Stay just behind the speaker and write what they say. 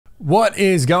What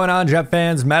is going on, Jet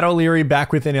fans? Matt O'Leary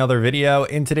back with another video.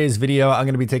 In today's video, I'm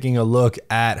going to be taking a look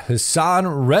at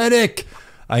Haason Reddick.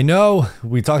 I know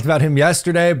we talked about him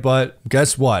yesterday, but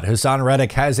guess what? Haason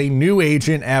Reddick has a new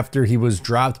agent after he was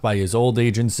dropped by his old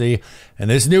agency,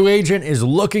 and this new agent is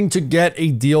looking to get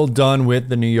a deal done with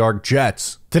the New York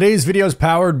Jets. Today's video is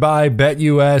powered by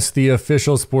BetUS, the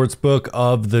official sportsbook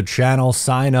of the channel.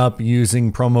 Sign up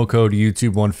using promo code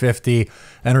YouTube150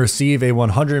 and receive a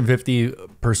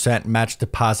 150% match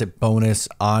deposit bonus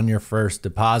on your first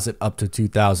deposit up to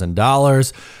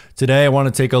 $2,000. Today, I want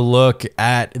to take a look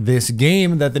at this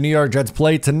game that the New York Jets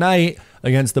play tonight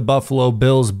against the Buffalo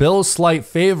Bills. Bills slight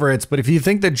favorites, but if you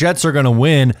think the Jets are going to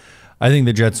win, I think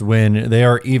the Jets win. They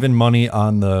are even money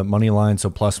on the money line, so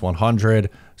plus 100.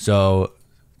 So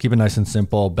keep it nice and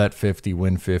simple. Bet 50,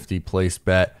 win 50, place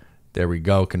bet. There we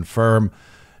go. Confirm.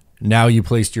 Now you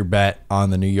placed your bet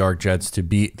on the New York Jets to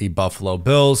beat the Buffalo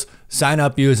Bills. Sign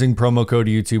up using promo code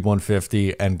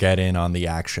YouTube150 and get in on the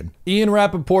action. Ian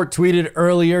Rappaport tweeted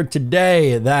earlier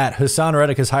today that Haason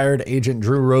Reddick has hired agent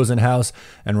Drew Rosenhaus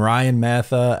and Ryan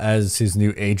Matha as his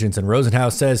new agents, and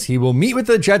Rosenhaus says he will meet with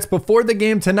the Jets before the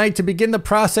game tonight to begin the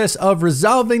process of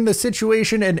resolving the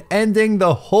situation and ending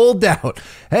the holdout.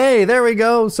 Hey, there we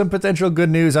go. Some potential good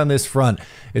news on this front.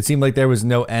 It seemed like there was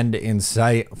no end in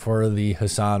sight for the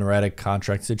Haason Reddick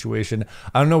contract situation.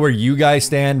 I don't know where you guys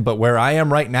stand, but where I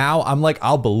am right now, I'm like,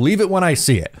 I'll believe it when I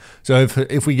see it. So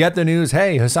if we get the news,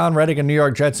 hey, Haason Reddick and New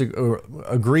York Jets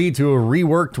agree to a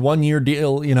reworked one-year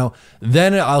deal, you know,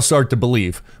 then I'll start to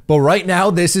believe. But right now,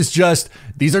 these are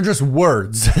just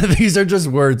words. These are just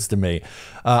words to me.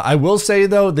 I will say,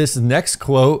 though, this next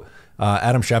quote,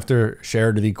 Adam Schefter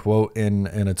shared the quote in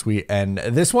a tweet, and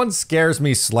this one scares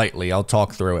me slightly. I'll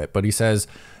talk through it, but he says,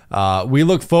 we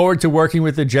look forward to working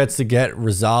with the Jets to get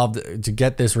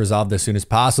this resolved as soon as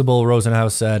possible.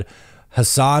 Rosenhaus said,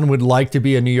 Haason would like to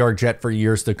be a New York Jet for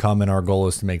years to come, and our goal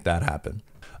is to make that happen.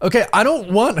 Okay, I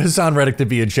don't want Haason Reddick to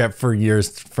be a Jet for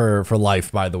years, for life,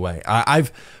 by the way.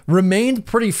 I've remained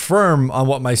pretty firm on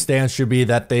what my stance should be,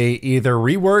 that they either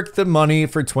rework the money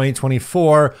for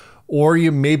 2024 or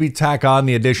you maybe tack on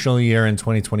the additional year in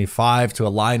 2025 to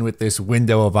align with this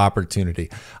window of opportunity.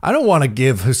 I don't want to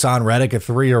give Haason Reddick a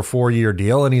 3 or 4 year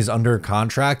deal and he's under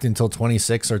contract until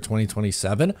 26 or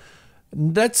 2027.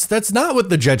 That's not what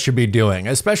the Jets should be doing,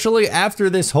 especially after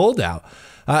this holdout.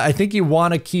 I think you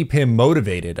want to keep him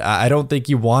motivated. I don't think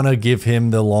you want to give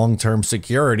him the long-term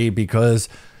security, because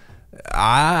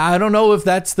I don't know if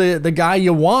that's the guy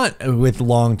you want with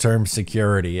long-term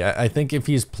security. I think if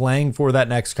he's playing for that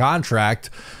next contract,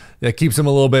 that keeps him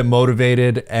a little bit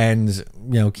motivated and,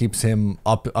 you know, keeps him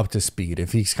up to speed.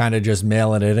 If he's kind of just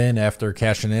mailing it in after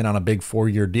cashing in on a big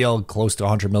 4-year deal close to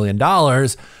 $100 million,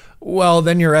 well,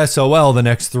 then you're SOL the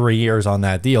next 3 years on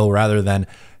that deal, rather than,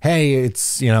 hey,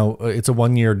 it's a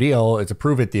 1-year deal, it's a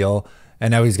prove-it deal,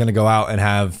 and now he's going to go out and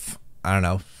have, I don't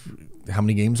know, how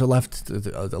many games are left?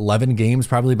 11 games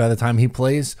probably by the time he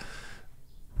plays.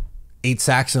 8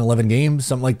 sacks in 11 games,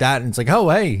 something like that. And it's like,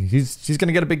 oh, hey, he's going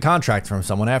to get a big contract from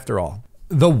someone after all.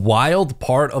 The wild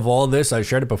part of all of this, I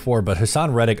shared it before, but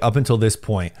Haason Reddick, up until this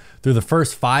point, through the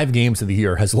first 5 games of the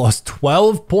year, has lost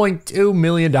 $12.2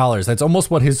 million. That's almost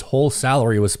what his whole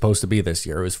salary was supposed to be this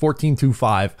year. It was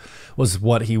 $14.25 was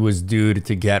what he was due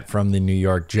to get from the New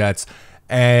York Jets.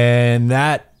 And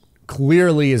that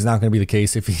clearly is not going to be the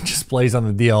case. If he just plays on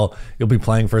the deal, he'll be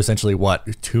playing for essentially, what,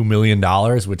 $2 million,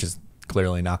 which is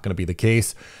clearly not going to be the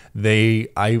case.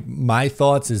 My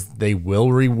thoughts is they will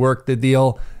rework the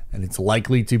deal, and it's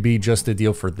likely to be just a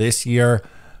deal for this year.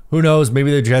 Who knows?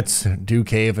 Maybe the Jets do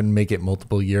cave and make it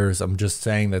multiple years. I'm just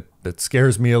saying that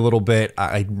scares me a little bit.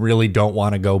 I really don't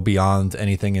want to go beyond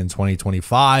anything in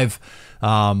 2025,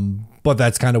 but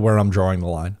that's kind of where I'm drawing the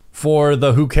line. For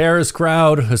the who cares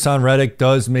crowd, Haason Reddick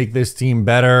does make this team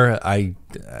better. I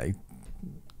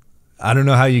don't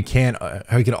know how you can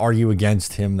argue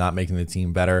against him not making the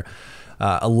team better.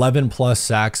 11 plus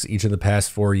sacks each of the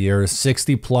past 4 years,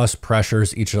 60 plus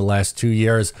pressures each of the last 2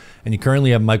 years, and you currently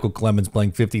have Michael Clemens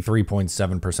playing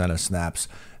 53.7% of snaps.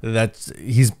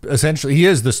 He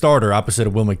is the starter opposite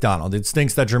of Will McDonald. It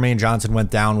stinks that Jermaine Johnson went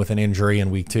down with an injury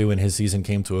in week 2 and his season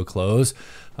came to a close.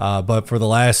 But for the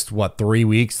last 3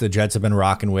 weeks, the Jets have been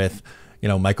rocking with, you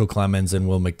know, Michael Clemens and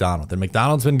Will McDonald. And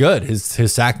McDonald's been good. His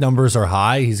sack numbers are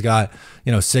high. He's got,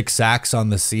 6 sacks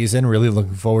on the season. Really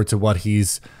looking forward to what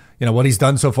he's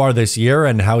done so far this year,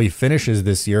 and how he finishes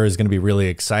this year is going to be really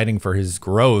exciting for his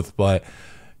growth. But,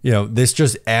 this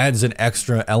just adds an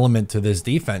extra element to this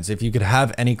defense. If you could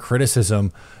have any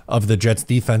criticism of the Jets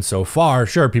defense so far,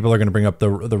 sure, people are going to bring up the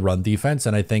run defense.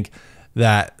 And I think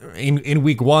that in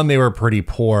week one, they were pretty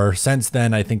poor. Since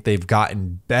then, I think they've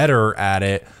gotten better at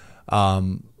it.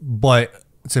 But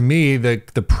to me,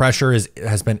 the pressure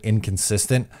has been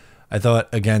inconsistent. I thought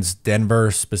against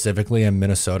Denver specifically and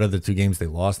Minnesota, the two games they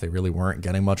lost, they really weren't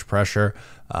getting much pressure.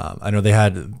 I know they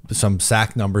had some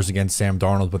sack numbers against Sam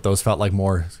Darnold, but those felt like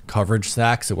more coverage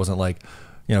sacks. It wasn't like,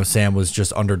 Sam was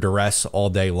just under duress all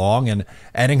day long. And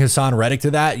adding Haason Reddick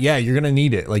to that, yeah, you're going to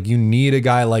need it. Like, you need a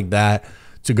guy like that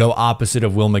to go opposite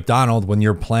of Will McDonald when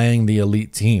you're playing the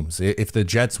elite teams. If the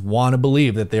Jets want to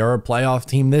believe that they are a playoff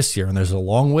team this year, and there's a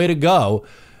long way to go,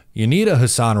 you need a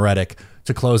Haason Reddick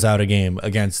to close out a game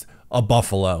against a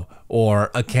Buffalo or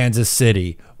a Kansas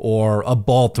City or a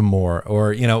Baltimore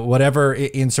or, whatever,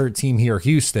 insert team here,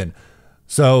 Houston.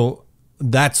 So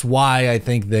that's why I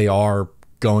think they are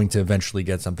going to eventually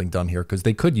get something done here, because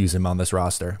they could use him on this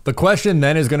roster. The question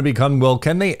then is going to become, well,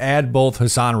 can they add both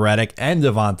Haason Reddick and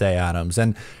Davante Adams?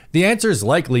 And the answer is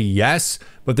likely yes,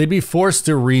 but they'd be forced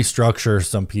to restructure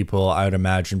some people, I would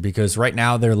imagine, because right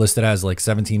now they're listed as like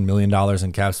 $17 million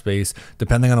in cap space,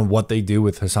 depending on what they do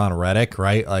with Haason Reddick,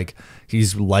 right? Like,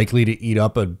 he's likely to eat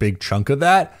up a big chunk of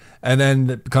that. And then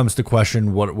it becomes the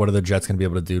question, what are the Jets going to be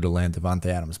able to do to land Davante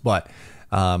Adams? But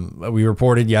we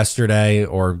reported yesterday,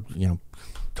 or,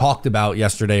 talked about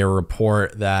yesterday, a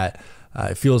report that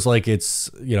it feels like it's,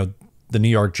 the New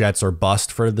York Jets are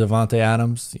bust for Davante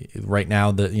Adams. Right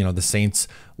now, the Saints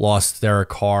lost Derek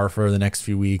Carr for the next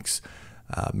few weeks.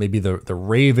 Maybe the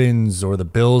Ravens or the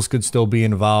Bills could still be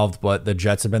involved, but the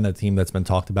Jets have been the team that's been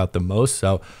talked about the most.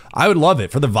 So I would love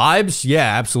it. For the vibes,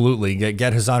 yeah, absolutely.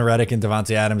 Get Haason Reddick and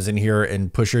Davante Adams in here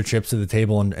and push your chips to the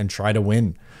table and try to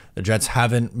win. The Jets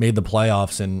haven't made the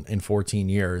playoffs in 14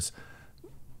 years.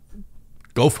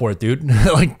 Go for it, dude.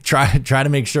 Like, try to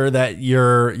make sure that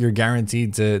you're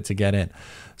guaranteed to get in.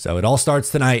 So it all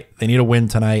starts tonight. They need a win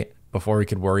tonight before we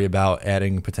could worry about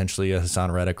adding potentially a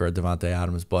Haason Reddick or a Davante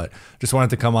Adams. But just wanted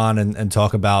to come on and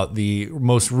talk about the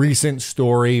most recent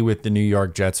story with the New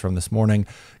York Jets from this morning.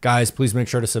 Guys, please make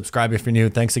sure to subscribe if you're new.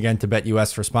 Thanks again to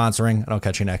BetUS for sponsoring, and I'll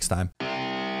catch you next time.